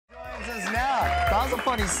was a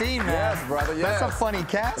funny scene, man. Yes, brother, yes. That's a funny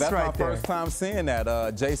cast That's right my there. first time seeing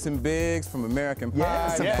that. Jason Biggs from American Pie,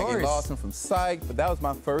 Yes, of Maggie course. Lawson from Psych, but that was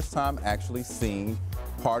my first time actually seeing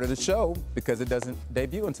part of the show because it doesn't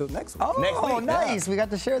debut until next week. Oh, Next week, nice. We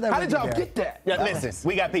got to share that How with did you y'all there. get that? Yeah, listen,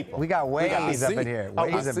 we got people. We got waves up in here.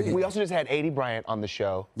 Waves up in here. We also just had Eddie Bryant on the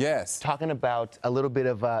show. Yes. Talking about a little bit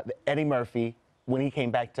of Eddie Murphy when he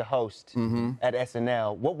came back to host at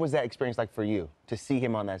SNL. What was that experience like for you to see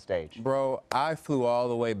him on that stage? Bro, I flew all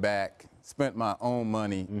the way back, spent my own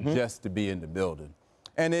money just to be in the building.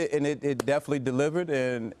 And it definitely delivered,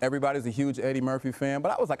 and everybody's a huge Eddie Murphy fan.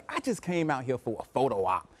 But I was like, I just came out here for a photo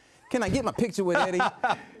op. Can I get my picture with Eddie?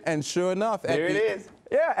 And sure enough, There it is.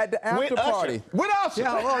 Yeah, at the after party. With Usher.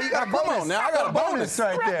 Yeah, well, you got a bonus. Come on now, I got a bonus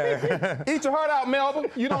right there. Eat your heart out, Melba.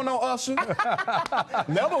 You don't know Usher.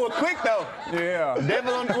 Melba was quick, though. Yeah.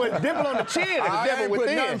 Devil on the chin. I Devil ain't put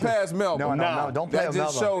within. nothing past Melba. No, don't play That with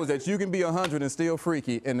just Melba. shows that you can be 100 and still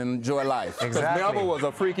freaky and enjoy life. Because Exactly. Melba was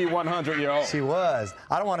a freaky 100-year-old. She was.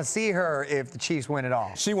 I don't want to see her if the Chiefs win it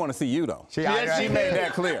all. She want to see you, though. She made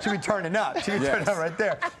that clear. She be turning up. She be turning up right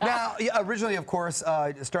there. Now, originally, of course,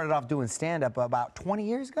 started off doing stand-up about 20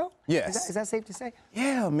 years ago? Yes. Is that safe to say?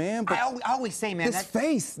 Yeah, man. But I always say, man, this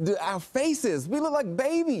face, our faces, we look like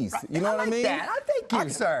babies. Right. You know what I mean? That. I thank you,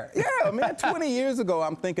 sir. Yeah, man. 20 years ago,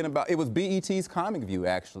 I'm thinking about, it was BET's Comic View,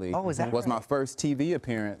 actually. Oh, is that was right? my first TV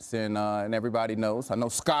appearance, and everybody knows. I know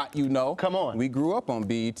Scott, you know. Come on. We grew up on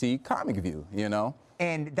BET Comic View, you know.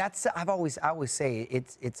 And that's, I always say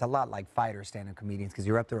it's a lot like fighter stand-up comedians because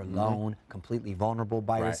you're up there alone, completely vulnerable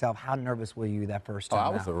by yourself. How nervous were you that first time I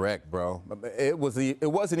was a wreck, bro. It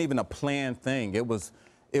wasn't even a planned thing. I was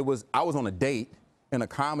on a date in a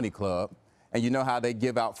comedy club, and you know how they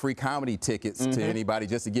give out free comedy tickets to anybody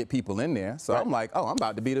just to get people in there. So I'm like, oh, I'm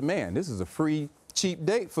about to be the man. This is a free, cheap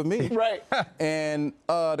date for me. Right. And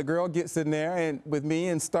the girl gets in there and with me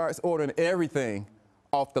and starts ordering everything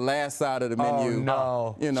off the last side of the menu. Oh,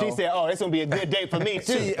 no. You know. She said, oh, it's going to be a good date for me,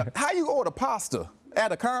 too. How you order pasta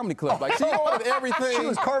at a comedy club? Like, she ordered everything. She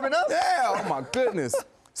was carving up? Yeah, oh my goodness.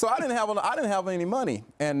 So I didn't have any money.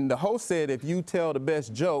 And the host said, if you tell the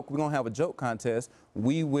best joke, we're going to have a joke contest.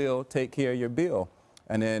 We will take care of your bill.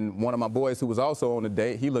 And then one of my boys who was also on the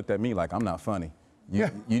date, he looked at me like, I'm not funny.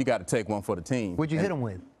 You got to take one for the team. What'd you hit him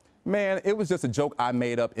with? Man, it was just a joke I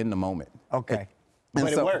made up in the moment. Okay.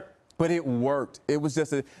 But it worked. But it worked. It was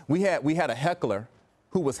just we had a heckler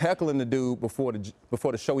who was heckling the dude before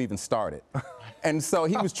the show even started. And so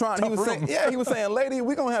he was trying, he was saying, lady,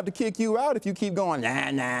 we're gonna have to kick you out if you keep going,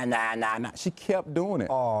 nah. She kept doing it.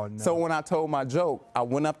 Oh, no. So when I told my joke, I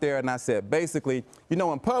went up there and I said, basically, you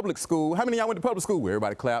know, in public school, how many of y'all went to public school?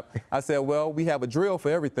 Everybody clapped. I said, well, we have a drill for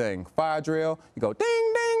everything. Fire drill, you go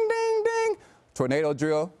ding, ding, ding, ding. Tornado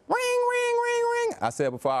drill, ring, ring, ring, ring. I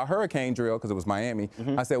said before our hurricane drill, because it was Miami,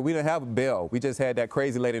 I said, we didn't have a bell. We just had that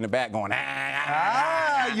crazy lady in the back going,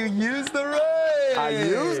 You used the right. I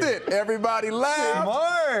used it. Everybody laughed.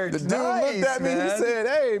 Smart. The dude looked at me. Man. He said,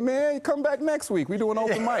 hey, man, come back next week. We doing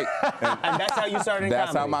open mic. And that's how you started in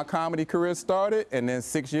That's comedy. how my comedy career started. And then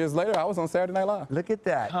 6 years later, I was on Saturday Night Live. Look at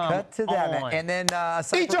that. Cut to that, man. And then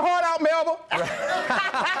Eat your heart out, Melba.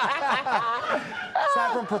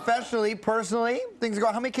 aside from professionally, personally, things are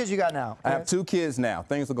going. How many kids you got now? I have 2 kids now.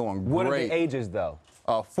 Things are going What great. are the ages, though?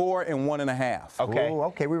 4 and 1.5. Okay. Ooh,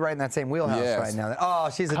 okay, we're right in that same wheelhouse Yes. right now. Oh,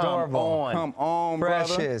 she's adorable. Come on,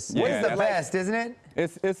 brother. Precious. Yeah, What's the that's- best, isn't it?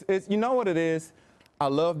 It's you know what it is? I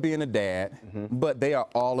love being a dad, but they are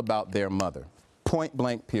all about their mother. Point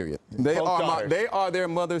blank, period. They are their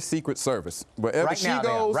mother's secret service. Wherever Right she now they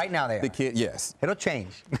are. goes, Right now they are. the kid, yes. It'll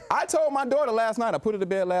change. I told my daughter last night, I put her to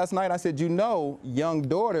bed last night, I said, you know, young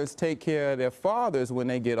daughters take care of their fathers when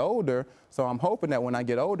they get older, so I'm hoping that when I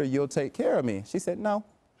get older, you'll take care of me. She said, no.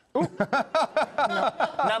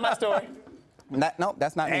 Not my story. No,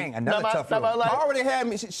 that's not Dang, me. another tough rule. I already had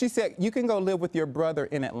me. She said, you can go live with your brother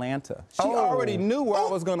in Atlanta. She already knew where I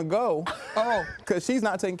was going to go. Because she's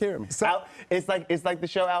not taking care of me. So, it's like the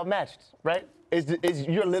show Outmatched, right?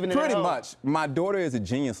 You're living in Pretty it at home. much. My daughter is a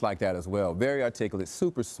genius like that as well. Very articulate,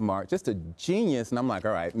 super smart, just a genius. And I'm like,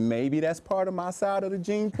 all right, maybe that's part of my side of the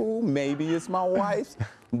gene pool. Maybe it's my wife's.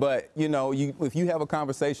 But, you know, if you have a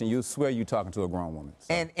conversation, you'll swear you're talking to a grown woman.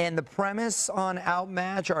 So. And the premise on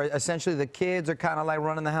Outmatch are essentially the kids are kind of like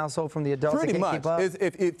running the household from the adults. Pretty they can't much. Keep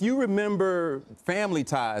up. If you remember Family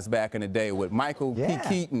Ties back in the day with Michael P.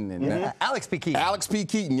 Keaton and Alex P. Keaton. Alex P.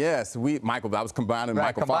 Keaton, yes. I was combining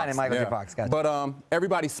Michael Fox. Michael J. Fox. Gotcha. But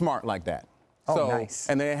everybody's smart like that. Oh, So, nice.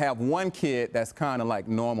 and they have one kid that's kind of like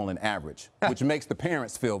normal and average, which makes the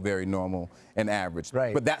parents feel very normal and average.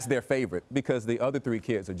 Right. But that's their favorite because the other 3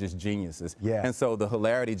 kids are just geniuses. Yeah. And so the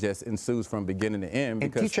hilarity just ensues from beginning to end.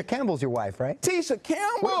 And Because Tisha Campbell's your wife, right? Tisha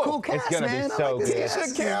Campbell. What a cool cast, It's gonna be man. I so like this good.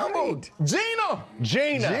 cast. Tisha Campbell. Gina.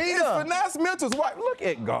 Gina. It's Finesse Mitchell's wife. Look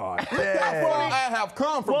at God. Yeah. How far I have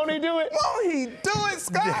come from. Won't he do it? Won't he do it,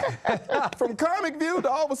 Scott? From Comic View to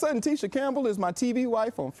all of a sudden Tisha Campbell is my TV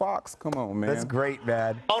wife on Fox. Come on, man. That's great,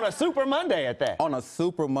 man. On a Super Monday at that. On a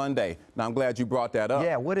Super Monday. Now, I'm glad you brought that up.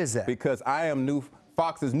 Yeah, what is that? Because I am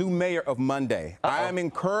Fox's new mayor of Monday. I am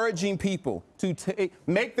encouraging people to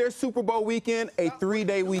make their Super Bowl weekend a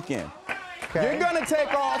 3-day weekend. Okay. You're going to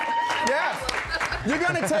take off, yes. You're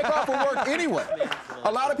going to take off of work anyway.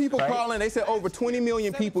 A lot of people call in. They said over 20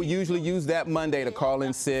 million people usually use that Monday to call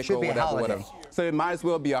in sick Should or be a whatever, holiday. whatever. So it might as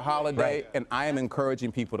well be a holiday, Right. and I am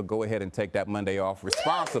encouraging people to go ahead and take that Monday off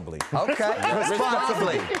responsibly. Okay,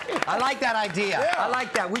 responsibly. I like that idea. Yeah. I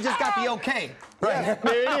like that. We just got the okay. Right.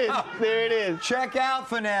 There it is. There it is. Check out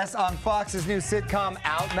Finesse on Fox's new sitcom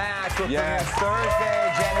Outmatched. We're Yes. premiering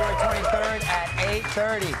Thursday, January 23rd at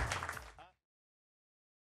 8:30.